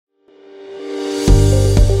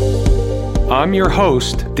I'm your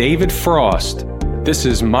host, David Frost. This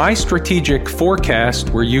is my strategic forecast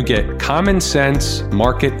where you get common sense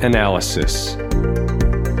market analysis.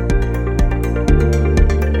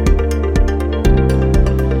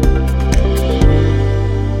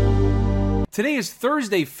 Today is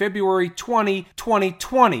Thursday, February 20,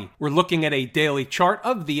 2020. We're looking at a daily chart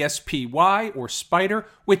of the SPY or SPDR,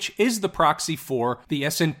 which is the proxy for the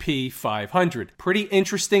S&P 500. Pretty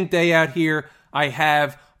interesting day out here. I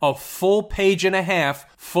have a full page and a half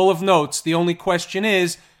full of notes. The only question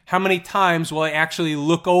is, how many times will I actually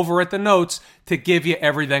look over at the notes to give you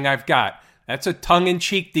everything I've got? That's a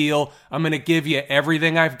tongue-in-cheek deal. I'm going to give you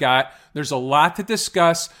everything I've got. There's a lot to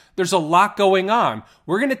discuss. There's a lot going on.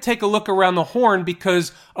 We're going to take a look around the horn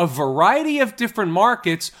because a variety of different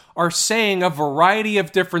markets are saying a variety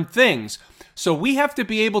of different things. So we have to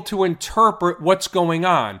be able to interpret what's going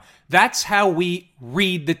on. That's how we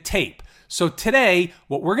read the tape. So today,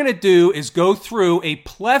 what we're going to do is go through a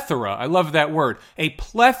plethora, I love that word, a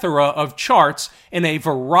plethora of charts in a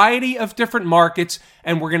variety of different markets,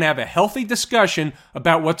 and we're going to have a healthy discussion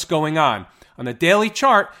about what's going on. On the daily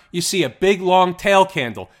chart, you see a big long tail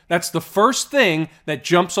candle. That's the first thing that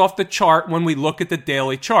jumps off the chart when we look at the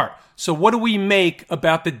daily chart. So what do we make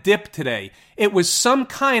about the dip today? It was some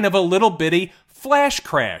kind of a little bitty flash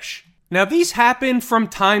crash. Now, these happen from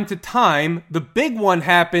time to time. The big one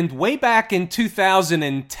happened way back in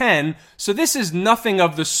 2010, so this is nothing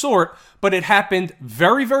of the sort, but it happened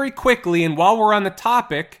very, very quickly, and while we're on the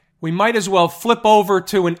topic, we might as well flip over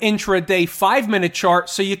to an intraday 5-minute chart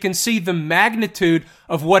so you can see the magnitude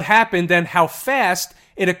of what happened and how fast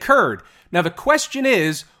it occurred. Now, the question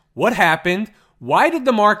is, what happened? Why did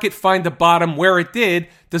the market find the bottom where it did?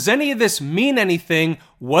 Does any of this mean anything?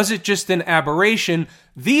 Was it just an aberration?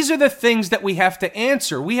 These are the things that we have to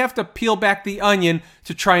answer. We have to peel back the onion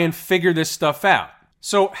to try and figure this stuff out.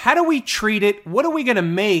 So how do we treat it? What are we going to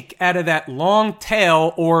make out of that long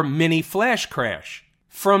tail or mini flash crash?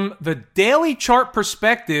 From the daily chart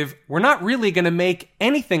perspective, we're not really going to make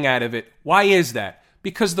anything out of it. Why is that?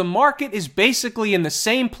 Because the market is basically in the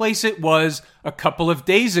same place it was a couple of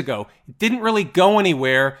days ago. It didn't really go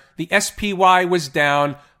anywhere. The SPY was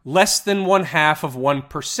down less than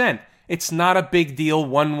 0.5%. It's not a big deal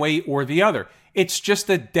one way or the other. It's just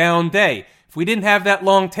a down day. If we didn't have that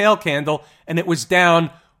long tail candle and it was down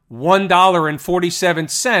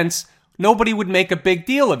 $1.47, nobody would make a big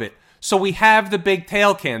deal of it. So we have the big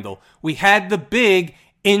tail candle. We had the big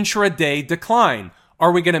intraday decline.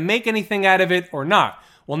 Are we going to make anything out of it or not?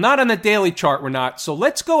 Well, not on the daily chart, we're not. So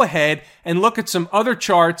let's go ahead and look at some other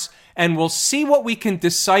charts and we'll see what we can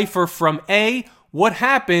decipher from A, what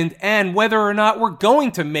happened, and whether or not we're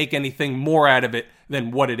going to make anything more out of it than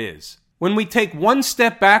what it is. When we take one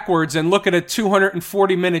step backwards and look at a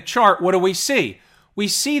 240-minute chart, what do we see? We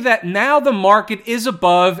see that now the market is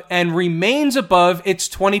above and remains above its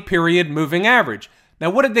 20-period moving average. Now,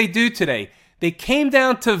 what did they do today? They came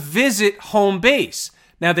down to visit home base.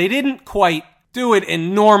 Now, they didn't quite do it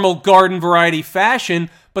in normal garden variety fashion,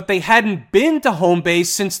 but they hadn't been to home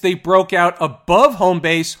base since they broke out above home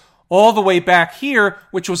base all the way back here,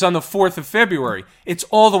 which was on the 4th of February. It's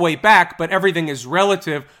all the way back, but everything is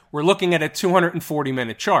relative. We're looking at a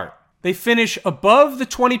 240-minute chart. They finish above the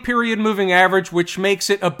 20-period moving average, which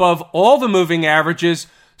makes it above all the moving averages.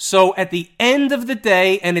 So at the end of the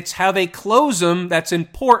day, and it's how they close them that's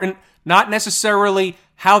important, not necessarily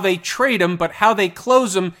how they trade them, but how they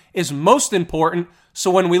close them is most important. So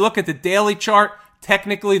when we look at the daily chart,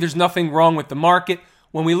 technically there's nothing wrong with the market.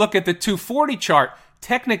 When we look at the 240 chart,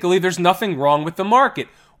 technically there's nothing wrong with the market.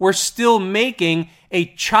 We're still making a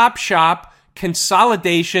chop shop,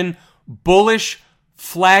 consolidation, bullish,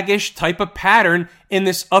 flaggish type of pattern in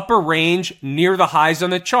this upper range near the highs on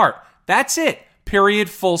the chart. That's it. Period.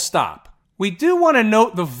 Full stop. We do want to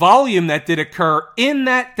note the volume that did occur in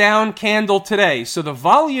that down candle today. So the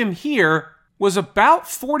volume here was about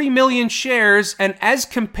 40 million shares, and as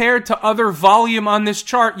compared to other volume on this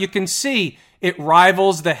chart, you can see it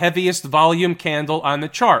rivals the heaviest volume candle on the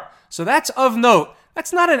chart. So that's of note.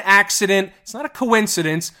 That's not an accident. It's not a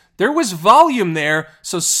coincidence. There was volume there,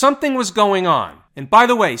 so something was going on. And by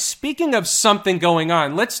the way, speaking of something going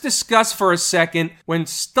on, let's discuss for a second, when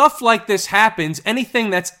stuff like this happens, anything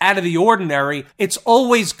that's out of the ordinary, it's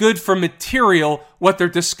always good for material what they're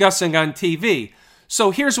discussing on TV.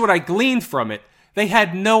 So here's what I gleaned from it. They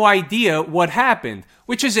had no idea what happened,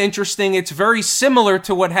 which is interesting. It's very similar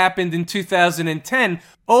to what happened in 2010.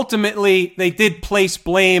 Ultimately, they did place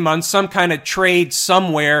blame on some kind of trade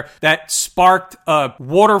somewhere that sparked a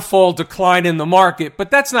waterfall decline in the market,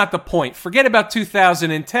 but that's not the point. Forget about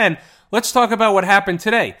 2010. Let's talk about what happened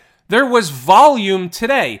today. There was volume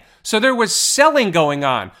today. So there was selling going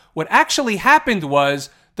on. What actually happened was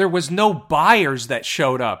there was no buyers that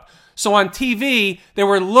showed up. So on TV, they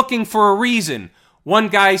were looking for a reason. One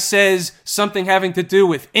guy says something having to do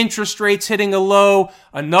with interest rates hitting a low.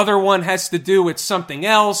 Another one has to do with something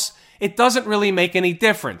else. It doesn't really make any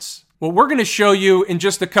difference. What we're going to show you in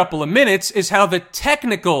just a couple of minutes is how the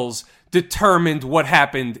technicals determined what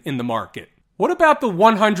happened in the market. What about the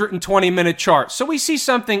 120-minute chart? So we see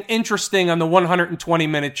something interesting on the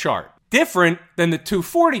 120-minute chart. Different than the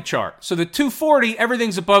 240 chart. So the 240,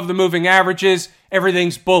 everything's above the moving averages,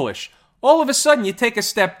 everything's bullish. All of a sudden, you take a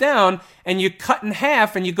step down and you cut in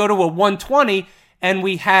half and you go to a 120 and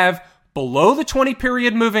we have below the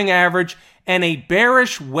 20-period moving average and a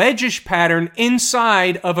bearish wedgish pattern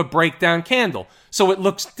inside of a breakdown candle. So it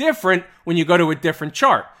looks different when you go to a different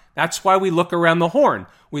chart. That's why we look around the horn.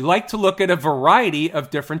 We like to look at a variety of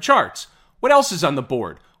different charts. What else is on the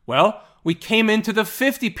board? Well, we came into the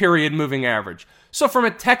 50-period moving average. So from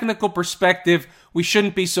a technical perspective, we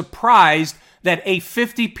shouldn't be surprised that a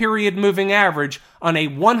 50-period moving average on a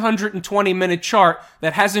 120-minute chart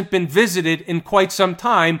that hasn't been visited in quite some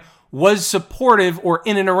time was supportive or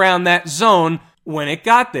in and around that zone when it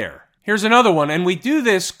got there. Here's another one, and we do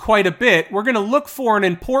this quite a bit. We're going to look for an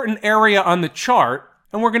important area on the chart,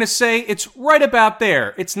 and we're going to say it's right about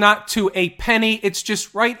there. It's not to a penny, it's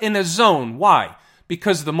just right in a zone. Why?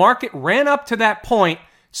 Because the market ran up to that point,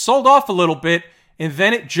 sold off a little bit, and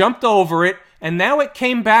then it jumped over it, and now it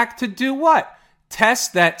came back to do what?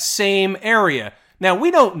 Test that same area. Now,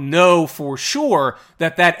 we don't know for sure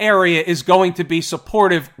that that area is going to be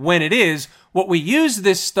supportive when it is. What we use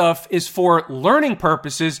this stuff is for learning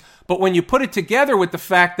purposes, but when you put it together with the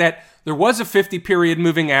fact that there was a 50-period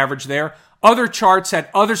moving average there, other charts had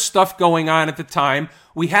other stuff going on at the time,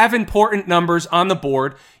 we have important numbers on the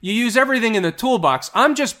board, you use everything in the toolbox.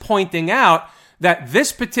 I'm just pointing out that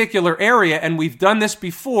this particular area, and we've done this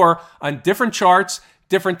before on different charts,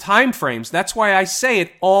 different time frames. That's why I say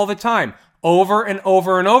it all the time, over and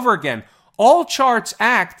over and over again. All charts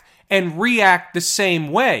act and react the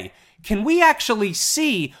same way. Can we actually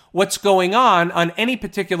see what's going on any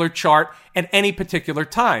particular chart at any particular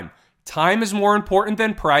time? Time is more important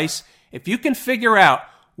than price. If you can figure out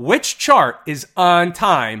which chart is on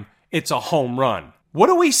time, it's a home run. What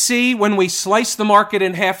do we see when we slice the market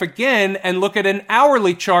in half again and look at an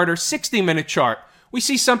hourly chart or 60-minute chart? We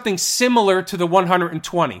see something similar to the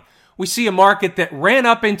 120. We see a market that ran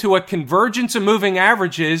up into a convergence of moving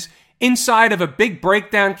averages inside of a big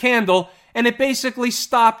breakdown candle, and it basically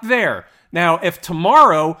stopped there. Now, if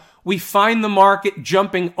tomorrow we find the market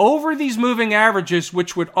jumping over these moving averages,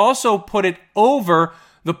 which would also put it over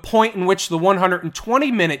the point in which the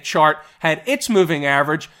 120-minute chart had its moving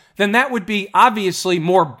average, then that would be obviously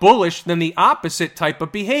more bullish than the opposite type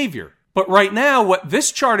of behavior. But right now, what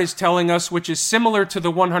this chart is telling us, which is similar to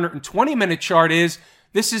the 120-minute chart, is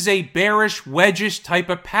this is a bearish, wedgish type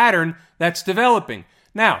of pattern that's developing.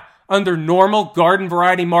 Now, under normal garden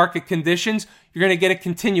variety market conditions, you're going to get a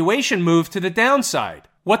continuation move to the downside.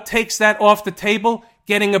 What takes that off the table?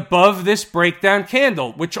 Getting above this breakdown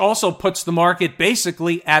candle, which also puts the market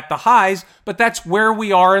basically at the highs, but that's where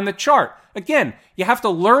we are in the chart. Again, you have to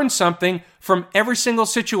learn something from every single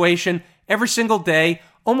situation, every single day,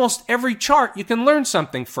 almost every chart you can learn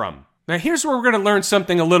something from. Now here's where we're going to learn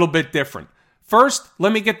something a little bit different. First,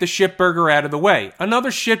 let me get the shitburger out of the way. Another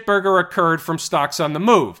shitburger occurred from stocks on the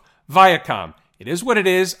move, Viacom. It is what it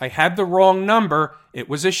is. I had the wrong number. It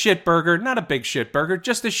was a shitburger, not a big shitburger,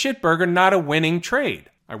 just a shitburger, not a winning trade.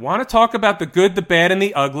 I want to talk about the good, the bad, and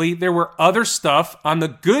the ugly. There were other stuff. On the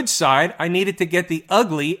good side, I needed to get the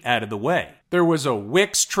ugly out of the way. There was a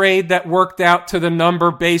Wix trade that worked out to the number,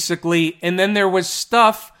 basically, and then there was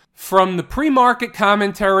stuff from the pre-market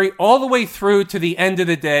commentary all the way through to the end of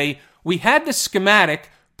the day. We had the schematic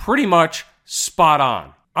pretty much spot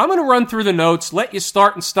on. I'm going to run through the notes, let you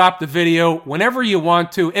start and stop the video whenever you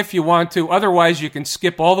want to, if you want to. Otherwise, you can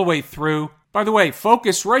skip all the way through. By the way,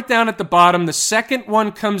 focus right down at the bottom. The second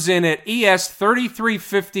one comes in at ES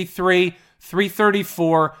 3353,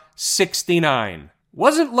 334.69.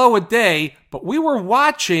 Wasn't low a day, but we were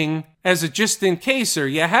watching as a just-in-caser.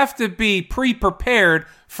 You have to be pre-prepared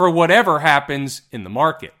for whatever happens in the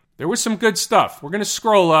market. There was some good stuff. We're going to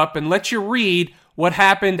scroll up and let you read what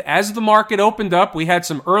happened as the market opened up. We had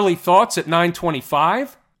some early thoughts at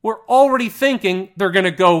 925. We're already thinking they're going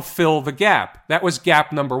to go fill the gap. That was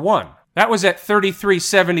gap number one. That was at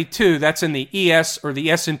 33.72. That's in the ES or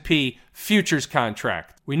the S&P futures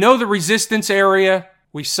contract. We know the resistance area.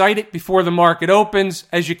 We cite it before the market opens.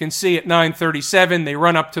 As you can see at 937, they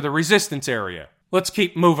run up to the resistance area. Let's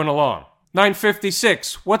keep moving along.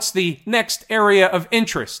 956, what's the next area of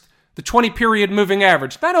interest? The 20-period moving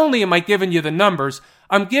average. Not only am I giving you the numbers,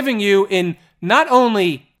 I'm giving you in not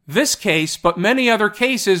only this case, but many other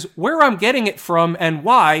cases where I'm getting it from and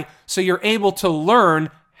why, so you're able to learn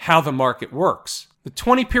how the market works. The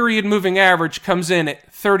 20-period moving average comes in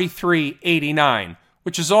at 33.89,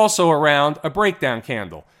 which is also around a breakdown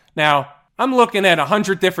candle. Now, I'm looking at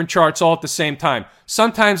 100 different charts all at the same time.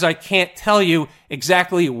 Sometimes I can't tell you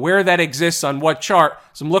exactly where that exists on what chart,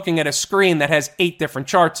 so I'm looking at a screen that has 8 different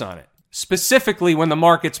charts on it. Specifically when the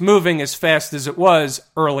market's moving as fast as it was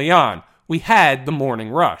early on. We had the morning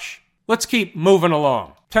rush. Let's keep moving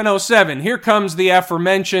along. 10:07, here comes the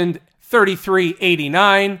aforementioned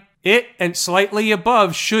 33.89. It and slightly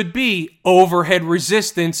above should be overhead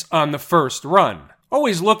resistance on the first run.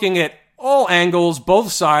 Always looking at all angles,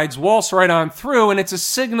 both sides, waltz right on through, and it's a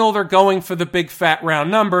signal they're going for the big fat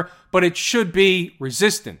round number, but it should be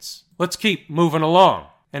resistance. Let's keep moving along.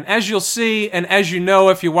 And as you'll see, and as you know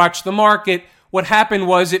if you watch the market, what happened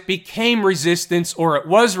was it became resistance, or it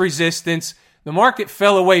was resistance. The market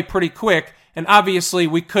fell away pretty quick, and obviously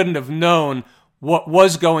we couldn't have known what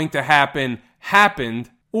was going to happen happened,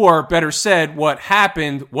 or better said, what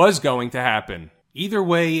happened was going to happen. Either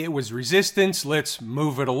way, it was resistance. Let's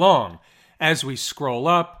move it along. As we scroll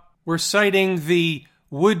up, we're citing the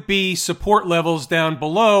would-be support levels down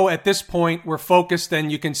below. At this point, we're focused,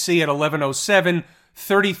 and you can see at 11:07,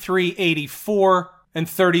 33.84 and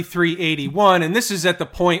 33.81, and this is at the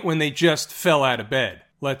point when they just fell out of bed.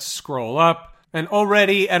 Let's scroll up, and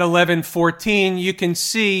already at 11:14, you can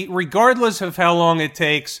see, regardless of how long it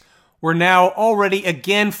takes, we're now already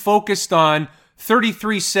again focused on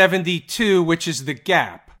 33.72, which is the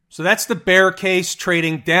gap. So that's the bear case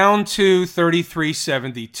trading down to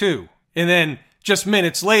 33.72. And then just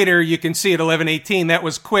minutes later, you can see at 11:18, that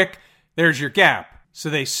was quick. There's your gap. So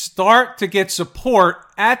they start to get support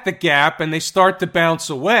at the gap and they start to bounce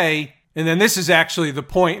away. And then this is actually the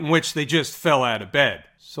point in which they just fell out of bed.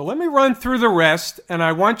 So let me run through the rest, and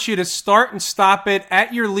I want you to start and stop it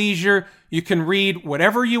at your leisure. You can read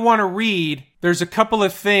whatever you want to read. There's a couple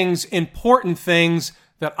of things, important things,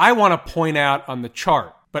 that I want to point out on the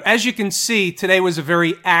chart. But as you can see, today was a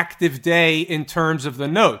very active day in terms of the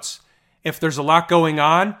notes. If there's a lot going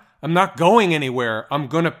on, I'm not going anywhere. I'm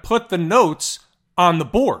going to put the notes on the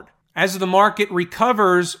board. As the market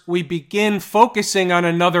recovers, we begin focusing on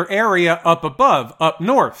another area up above, up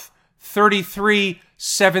north,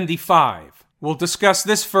 33.75. We'll discuss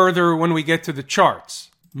this further when we get to the charts.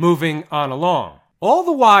 Moving on along. All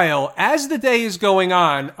the while, as the day is going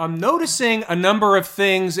on, I'm noticing a number of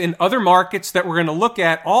things in other markets that we're going to look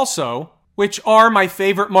at also, which are my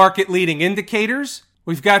favorite market leading indicators.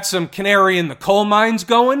 We've got some canary in the coal mines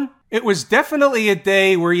going. It was definitely a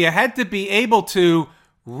day where you had to be able to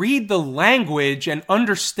read the language and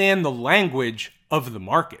understand the language of the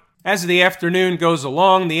market. As the afternoon goes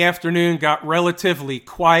along, the afternoon got relatively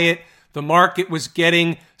quiet. The market was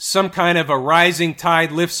getting some kind of a rising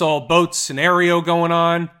tide lifts all boats scenario going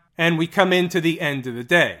on, and we come into the end of the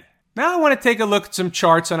day. Now I want to take a look at some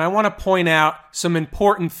charts, and I want to point out some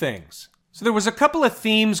important things. So there was a couple of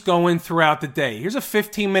themes going throughout the day. Here's a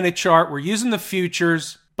 15-minute chart. We're using the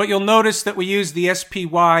futures, but you'll notice that we use the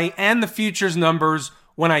SPY and the futures numbers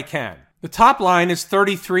when I can. The top line is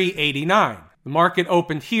 33.89. The market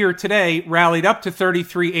opened here today, rallied up to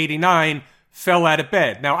 33.89, fell out of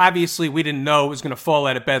bed. Now, obviously, we didn't know it was going to fall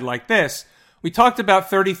out of bed like this. We talked about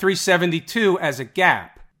 33.72 as a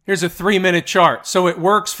gap. Here's a 3-minute chart. So it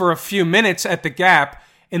works for a few minutes at the gap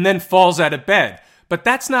and then falls out of bed. But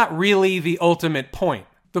that's not really the ultimate point.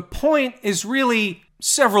 The point is really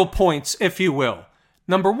several points, if you will.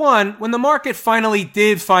 Number one, when the market finally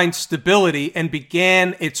did find stability and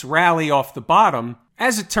began its rally off the bottom,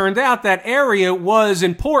 as it turned out, that area was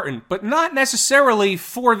important, but not necessarily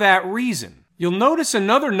for that reason. You'll notice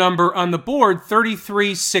another number on the board,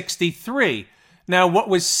 33.63. Now, what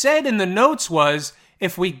was said in the notes was,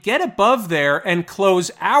 if we get above there and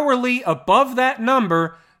close hourly above that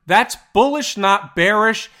number, that's bullish, not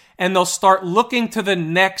bearish, and they'll start looking to the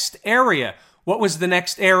next area. What was the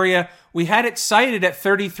next area? We had it cited at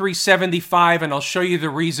 33.75, and I'll show you the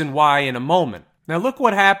reason why in a moment. Now, look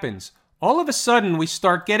what happens. All of a sudden, we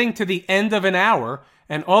start getting to the end of an hour,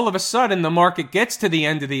 and all of a sudden, the market gets to the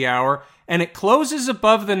end of the hour, and it closes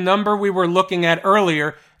above the number we were looking at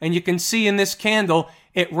earlier, and you can see in this candle,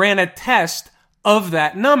 it ran a test of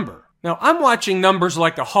that number. Now, I'm watching numbers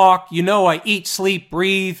like a hawk. You know I eat, sleep,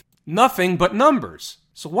 breathe, nothing but numbers.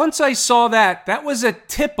 So once I saw that, that was a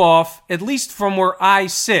tip-off, at least from where I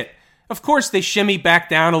sit. Of course, they shimmy back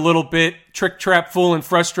down a little bit. Trick, Trap, Fool, and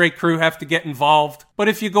Frustrate Crew have to get involved. But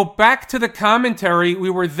if you go back to the commentary, we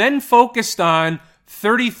were then focused on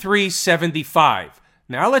 33.75.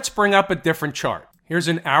 Now let's bring up a different chart. Here's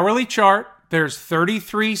an hourly chart. There's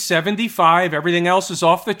 33.75. Everything else is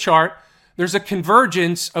off the chart. There's a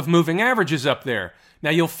convergence of moving averages up there. Now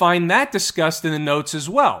you'll find that discussed in the notes as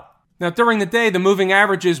well. Now during the day, the moving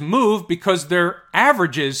averages move because they're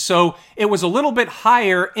averages, so it was a little bit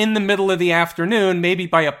higher in the middle of the afternoon, maybe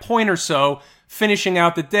by a point or so, finishing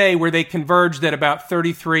out the day where they converged at about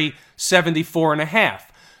 33.74.5.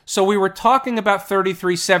 So we were talking about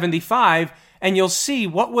 33.75, and you'll see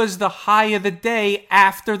what was the high of the day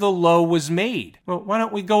after the low was made. Well, why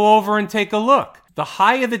don't we go over and take a look? The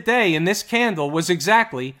high of the day in this candle was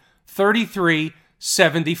exactly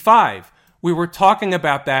 33.75. We were talking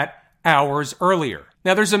about that hours earlier.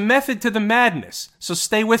 Now there's a method to the madness, so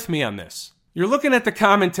stay with me on this. You're looking at the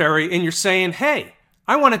commentary and you're saying, hey,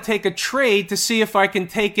 I want to take a trade to see if I can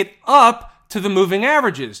take it up to the moving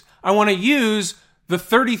averages. I want to use the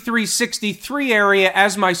 33.63 area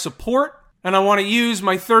as my support, and I want to use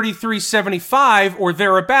my 33.75 or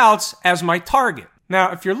thereabouts as my target.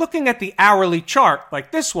 Now, if you're looking at the hourly chart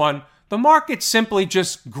like this one, the market simply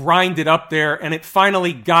just grinded up there and it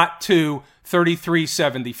finally got to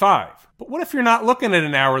 33.75. But what if you're not looking at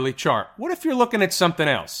an hourly chart? What if you're looking at something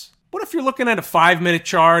else? What if you're looking at a 5-minute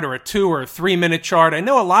chart or a 2 or a 3-minute chart? I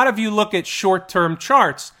know a lot of you look at short-term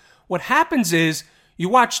charts. What happens is you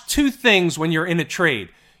watch two things when you're in a trade.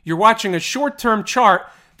 You're watching a short-term chart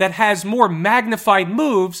that has more magnified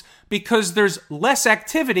moves because there's less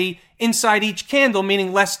activity inside each candle,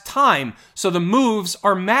 meaning less time. So the moves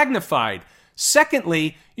are magnified.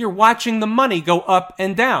 Secondly, you're watching the money go up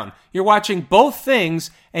and down. You're watching both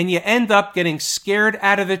things, and you end up getting scared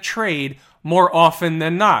out of the trade more often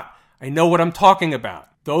than not. I know what I'm talking about.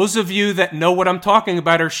 Those of you that know what I'm talking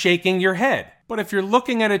about are shaking your head. But if you're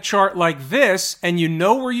looking at a chart like this, and you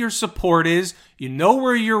know where your support is, you know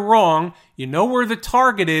where you're wrong, you know where the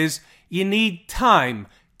target is, you need time.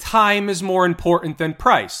 Time is more important than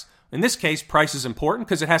price. In this case, price is important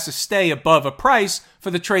because it has to stay above a price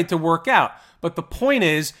for the trade to work out. But the point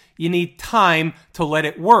is, you need time to let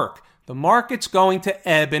it work. The market's going to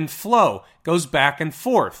ebb and flow. It goes back and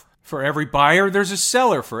forth. For every buyer, there's a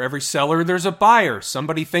seller. For every seller, there's a buyer.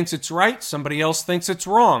 Somebody thinks it's right. Somebody else thinks it's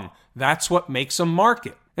wrong. That's what makes a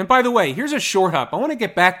market. And by the way, here's a short hop. I want to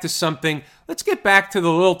get back to something. Let's get back to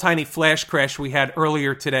the little tiny flash crash we had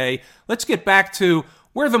earlier today. Let's get back to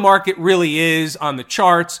where the market really is on the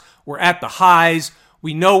charts. We're at the highs.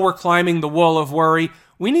 We know we're climbing the wall of worry.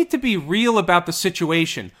 We need to be real about the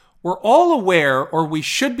situation. We're all aware, or we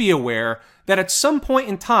should be aware, that at some point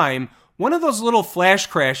in time, one of those little flash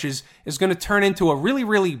crashes is going to turn into a really,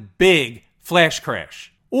 really big flash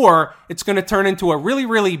crash. Or it's going to turn into a really,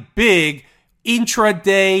 really big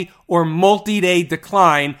intraday or multi-day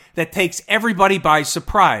decline that takes everybody by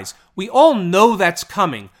surprise. We all know that's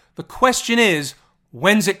coming. The question is,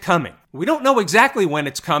 when's it coming? We don't know exactly when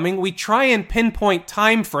it's coming. We try and pinpoint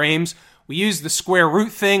time frames. We use the square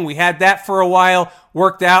root thing. We had that for a while,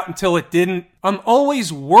 worked out until it didn't. I'm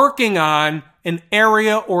always working on an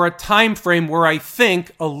area or a time frame where I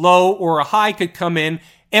think a low or a high could come in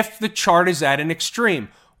if the chart is at an extreme.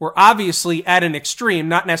 We're obviously at an extreme,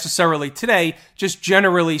 not necessarily today, just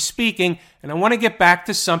generally speaking. And I want to get back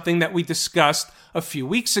to something that we discussed a few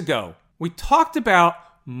weeks ago. We talked about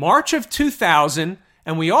March of 2000,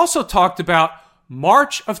 and we also talked about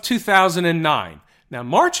March of 2009. Now,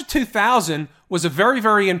 March of 2000 was a very,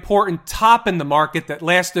 very important top in the market that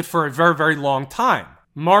lasted for a very, very long time.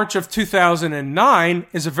 March of 2009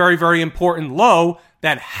 is a very, very important low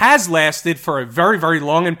that has lasted for a very, very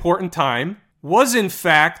long, important time, was in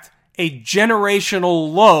fact a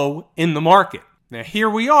generational low in the market. Now, here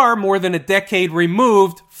we are, more than a decade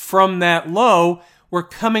removed from that low. We're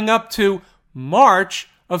coming up to March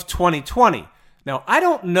of 2020. Now, I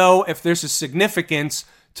don't know if there's a significance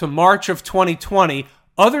to March of 2020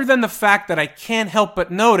 other than the fact that I can't help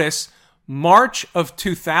but notice March of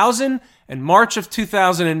 2000 and March of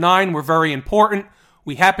 2009 were very important.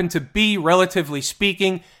 We happen to be, relatively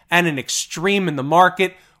speaking, at an extreme in the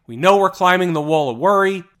market. We know we're climbing the wall of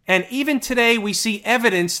worry. And even today, we see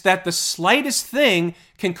evidence that the slightest thing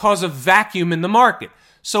can cause a vacuum in the market.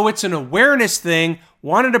 So it's an awareness thing.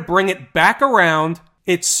 Wanted to bring it back around.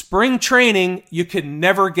 It's spring training. You can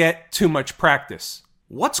never get too much practice.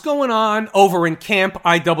 What's going on over in Camp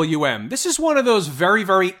IWM? This is one of those very,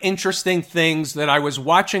 very interesting things that I was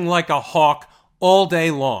watching like a hawk all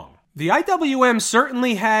day long. The IWM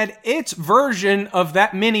certainly had its version of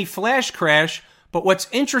that mini flash crash, but what's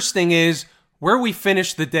interesting is where we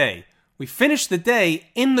finished the day. We finished the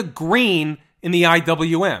day in the green in the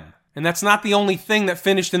IWM. And that's not the only thing that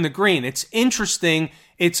finished in the green. It's interesting.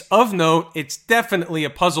 It's of note. It's definitely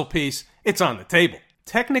a puzzle piece. It's on the table.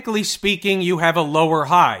 Technically speaking, you have a lower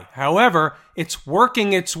high. However, it's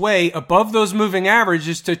working its way above those moving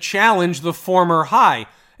averages to challenge the former high.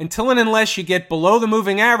 Until and unless you get below the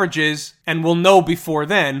moving averages, and we'll know before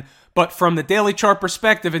then, but from the daily chart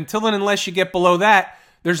perspective, until and unless you get below that,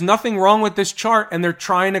 there's nothing wrong with this chart, and they're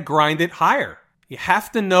trying to grind it higher. You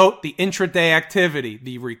have to note the intraday activity,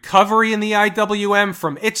 the recovery in the IWM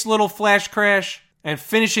from its little flash crash, and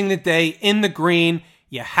finishing the day in the green.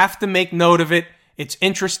 You have to make note of it. It's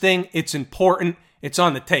interesting. It's important. It's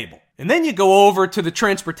on the table. And then you go over to the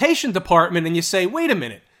transportation department and you say, wait a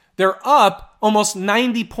minute. They're up almost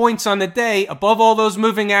 90 points on the day, above all those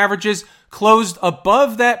moving averages, closed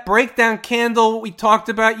above that breakdown candle we talked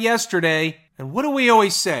about yesterday. And what do we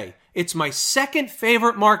always say? It's my second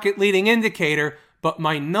favorite market leading indicator, but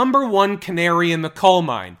my number one canary in the coal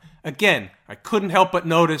mine. Again, I couldn't help but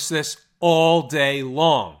notice this all day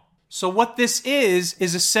long. So what this is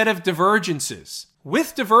a set of divergences.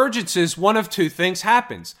 With divergences, one of two things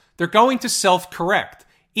happens. They're going to self-correct.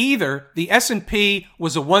 Either the S&P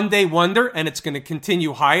was a one-day wonder and it's going to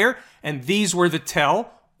continue higher, and these were the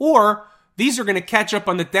tell, or these are going to catch up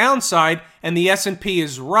on the downside and the S&P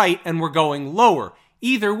is right and we're going lower.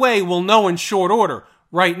 Either way, we'll know in short order.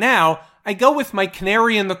 Right now, I go with my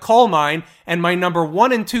canary in the coal mine and my number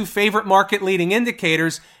 1 and 2 favorite market leading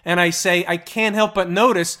indicators, and I say I can't help but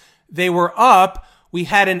notice they were up. We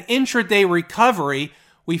had an intraday recovery.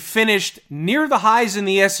 We finished near the highs in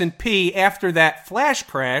the S&P after that flash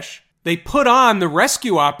crash. They put on the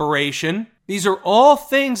rescue operation. These are all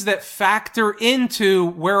things that factor into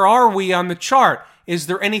where are we on the chart. Is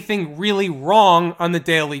there anything really wrong on the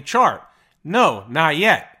daily chart? No, not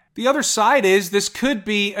yet. The other side is this could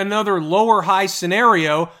be another lower high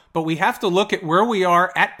scenario, but we have to look at where we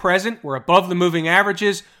are at present. We're above the moving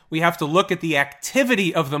averages. We have to look at the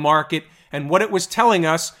activity of the market and what it was telling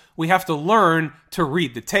us. We have to learn to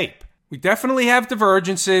read the tape. We definitely have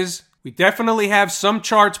divergences. We definitely have some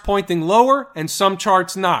charts pointing lower and some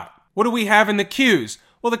charts not. What do we have in the Qs?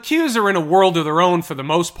 Well, the Qs are in a world of their own for the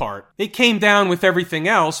most part. They came down with everything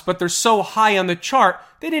else, but they're so high on the chart,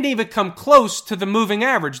 they didn't even come close to the moving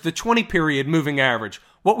average, the 20-period moving average,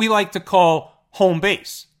 what we like to call home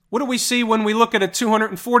base. What do we see when we look at a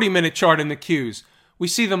 240-minute chart in the Qs? We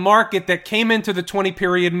see the market that came into the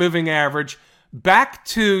 20-period moving average back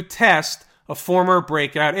to test a former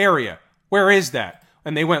breakout area. Where is that?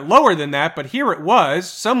 And they went lower than that, but here it was,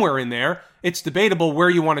 somewhere in there. It's debatable where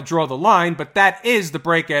you want to draw the line, but that is the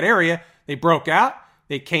breakout area. They broke out,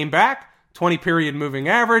 they came back, 20-period moving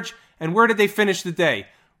average, and where did they finish the day?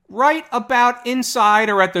 Right about inside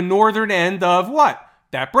or at the northern end of what?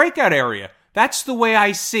 That breakout area. That's the way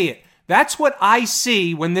I see it. That's what I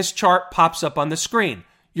see when this chart pops up on the screen.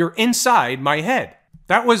 You're inside my head.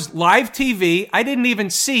 That was live TV. I didn't even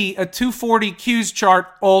see a 240 Qs chart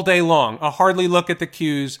all day long. I hardly look at the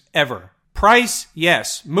Qs ever. Price,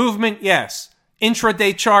 yes. Movement, yes.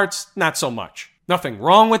 Intraday charts, not so much. Nothing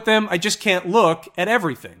wrong with them. I just can't look at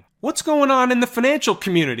everything. What's going on in the financial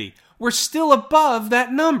community? We're still above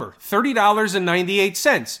that number,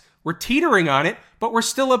 $30.98. We're teetering on it, but we're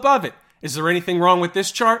still above it. Is there anything wrong with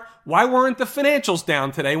this chart? Why weren't the financials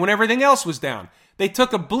down today when everything else was down? They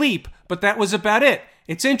took a bleep, but that was about it.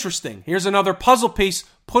 It's interesting. Here's another puzzle piece.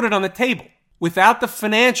 Put it on the table. Without the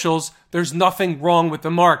financials, there's nothing wrong with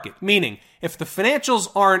the market. Meaning, if the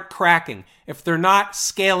financials aren't cracking, if they're not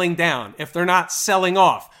scaling down, if they're not selling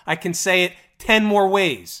off, I can say it 10 more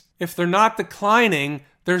ways. If they're not declining,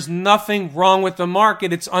 there's nothing wrong with the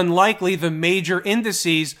market. It's unlikely the major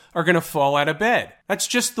indices are going to fall out of bed. That's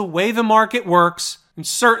just the way the market works, and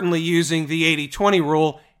certainly using the 80-20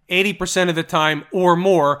 rule, 80% of the time or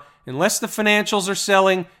more. Unless the financials are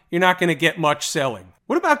selling, you're not going to get much selling.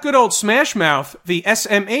 What about good old Smash Mouth, the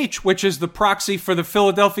SMH, which is the proxy for the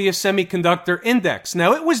Philadelphia Semiconductor Index?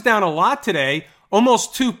 Now, it was down a lot today,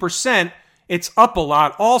 almost 2%. It's up a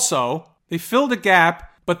lot also. They filled a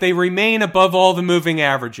gap, but they remain above all the moving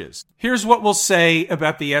averages. Here's what we'll say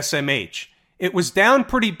about the SMH. It was down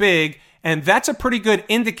pretty big, and that's a pretty good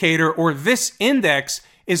indicator, or this index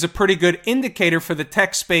is a pretty good indicator for the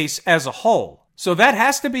tech space as a whole. So that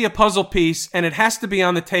has to be a puzzle piece, and it has to be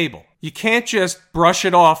on the table. You can't just brush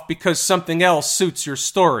it off because something else suits your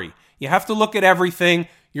story. You have to look at everything.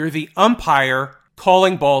 You're the umpire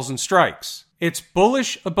calling balls and strikes. It's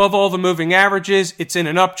bullish above all the moving averages. It's in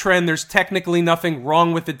an uptrend. There's technically nothing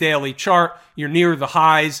wrong with the daily chart. You're near the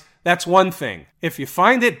highs. That's one thing. If you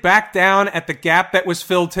find it back down at the gap that was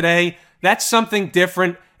filled today, that's something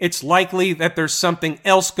different. it's likely that there's something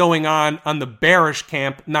else going on the bearish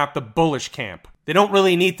camp, not the bullish camp. They don't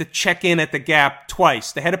really need to check in at the gap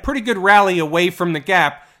twice. They had a pretty good rally away from the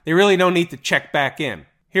gap. They really don't need to check back in.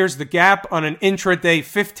 Here's the gap on an intraday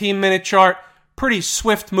 15-minute chart. Pretty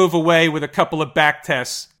swift move away with a couple of back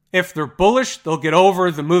tests. If they're bullish, they'll get over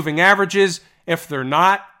the moving averages. If they're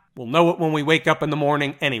not, we'll know it when we wake up in the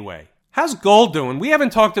morning anyway. How's gold doing? We haven't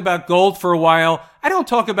talked about gold for a while. I don't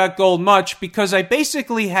talk about gold much because I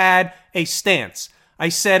basically had a stance. I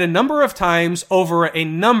said a number of times over a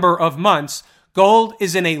number of months, gold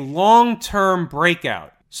is in a long-term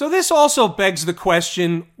breakout. So this also begs the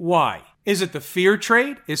question, why? Is it the fear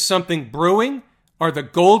trade? Is something brewing? Are the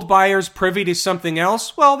gold buyers privy to something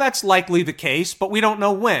else? Well, that's likely the case, but we don't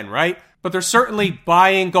know when, right? But they're certainly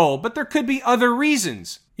buying gold, but there could be other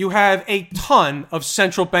reasons. You have a ton of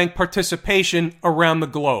central bank participation around the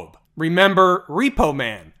globe. Remember Repo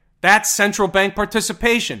Man. That's central bank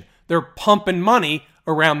participation. They're pumping money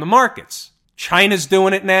around the markets. China's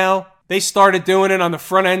doing it now. They started doing it on the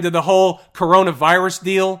front end of the whole coronavirus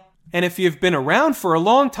deal. And if you've been around for a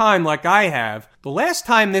long time like I have, the last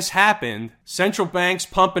time this happened, central banks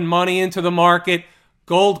pumping money into the market,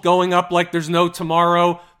 gold going up like there's no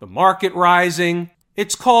tomorrow, the market rising.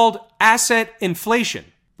 It's called asset inflation.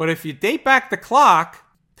 But if you date back the clock,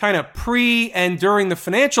 kind of pre and during the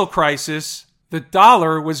financial crisis, the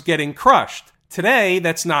dollar was getting crushed. Today,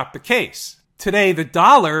 that's not the case. Today, the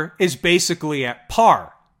dollar is basically at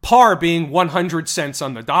par. Par being 100 cents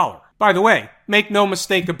on the dollar. By the way, make no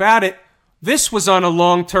mistake about it, this was on a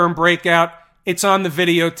long-term breakout. It's on the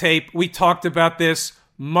videotape. We talked about this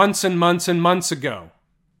months and months and months ago.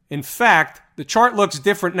 In fact, the chart looks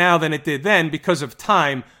different now than it did then because of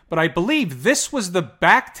time, but I believe this was the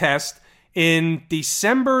back test in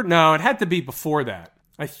December. No, it had to be before that.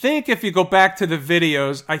 I think if you go back to the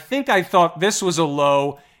videos, I think I thought this was a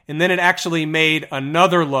low, and then it actually made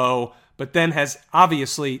another low, but then has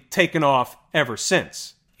obviously taken off ever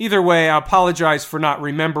since. Either way, I apologize for not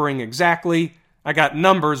remembering exactly. I got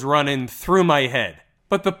numbers running through my head.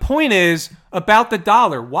 But the point is about the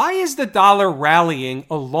dollar. Why is the dollar rallying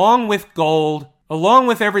along with gold, along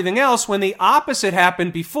with everything else, when the opposite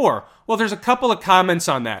happened before? Well, there's a couple of comments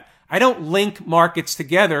on that. I don't link markets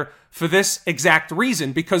together for this exact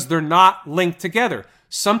reason, because they're not linked together.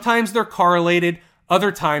 Sometimes they're correlated,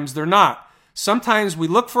 other times they're not. Sometimes we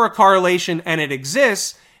look for a correlation and it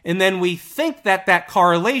exists, and then we think that that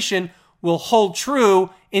correlation will hold true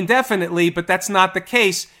indefinitely, but that's not the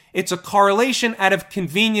case. It's a correlation out of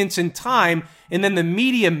convenience and time, and then the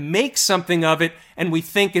media makes something of it, and we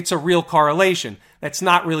think it's a real correlation. That's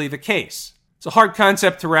not really the case. It's a hard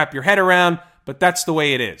concept to wrap your head around, but that's the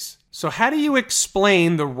way it is. So how do you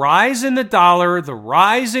explain the rise in the dollar, the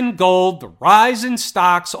rise in gold, the rise in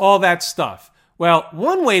stocks, all that stuff? Well,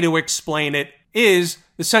 one way to explain it is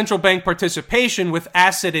the central bank participation with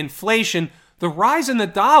asset inflation. The rise in the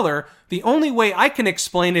dollar, the only way I can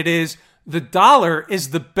explain it is the dollar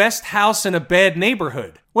is the best house in a bad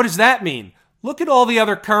neighborhood. What does that mean? Look at all the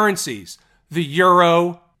other currencies. The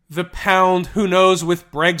euro, the pound, who knows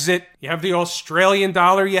with Brexit. You have the Australian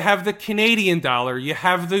dollar, you have the Canadian dollar, you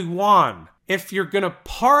have the yuan. If you're going to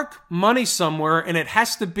park money somewhere and it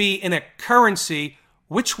has to be in a currency,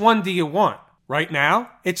 which one do you want? Right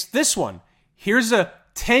now, it's this one. Here's a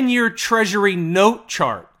 10-year Treasury note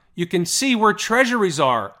chart. You can see where treasuries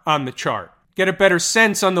are on the chart. Get a better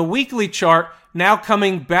sense on the weekly chart, now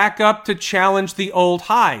coming back up to challenge the old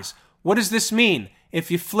highs. What does this mean? If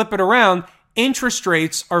you flip it around, interest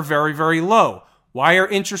rates are very, very low. Why are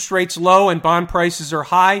interest rates low and bond prices are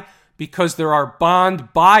high? Because there are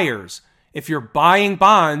bond buyers. If you're buying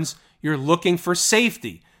bonds, you're looking for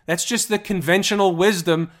safety. That's just the conventional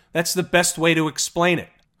wisdom. That's the best way to explain it.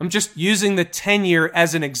 I'm just using the 10-year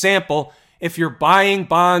as an example. If you're buying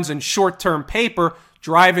bonds and short-term paper,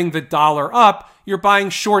 driving the dollar up, you're buying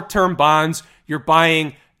short-term bonds, you're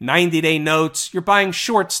buying 90-day notes, you're buying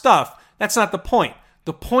short stuff. That's not the point.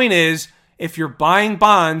 The point is, if you're buying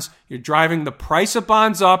bonds, you're driving the price of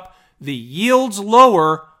bonds up, the yields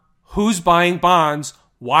lower. Who's buying bonds?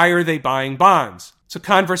 Why are they buying bonds? It's a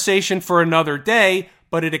conversation for another day,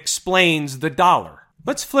 but it explains the dollar.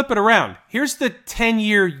 Let's flip it around. Here's the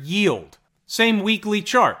 10-year yield. Same weekly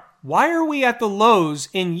chart. Why are we at the lows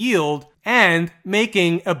in yield and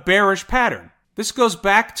making a bearish pattern? This goes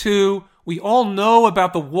back to, we all know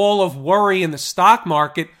about the wall of worry in the stock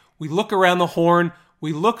market. We look around the horn,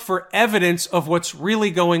 we look for evidence of what's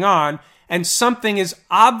really going on, and something is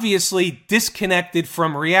obviously disconnected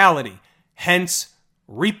from reality. Hence,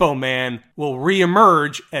 Repo Man will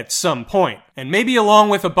reemerge at some point, and maybe along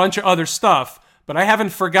with a bunch of other stuff, but I haven't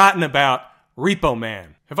forgotten about Repo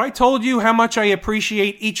Man. Have I told you how much I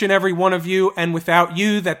appreciate each and every one of you, and without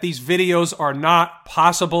you that these videos are not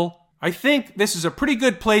possible? I think this is a pretty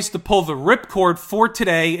good place to pull the ripcord for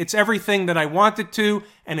today. It's everything that I wanted to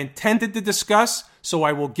and intended to discuss, so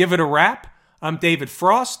I will give it a wrap. I'm David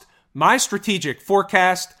Frost, My Strategic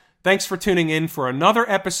Forecast. Thanks for tuning in for another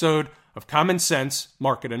episode of Common Sense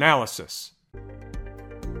Market Analysis.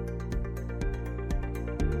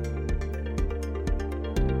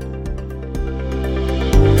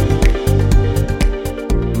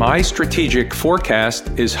 My Strategic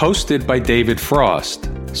Forecast is hosted by David Frost.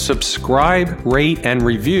 Subscribe, rate, and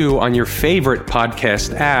review on your favorite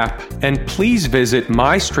podcast app, and please visit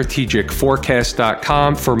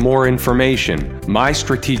mystrategicforecast.com for more information. My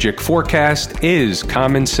Strategic Forecast is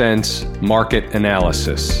common sense market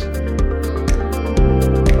analysis.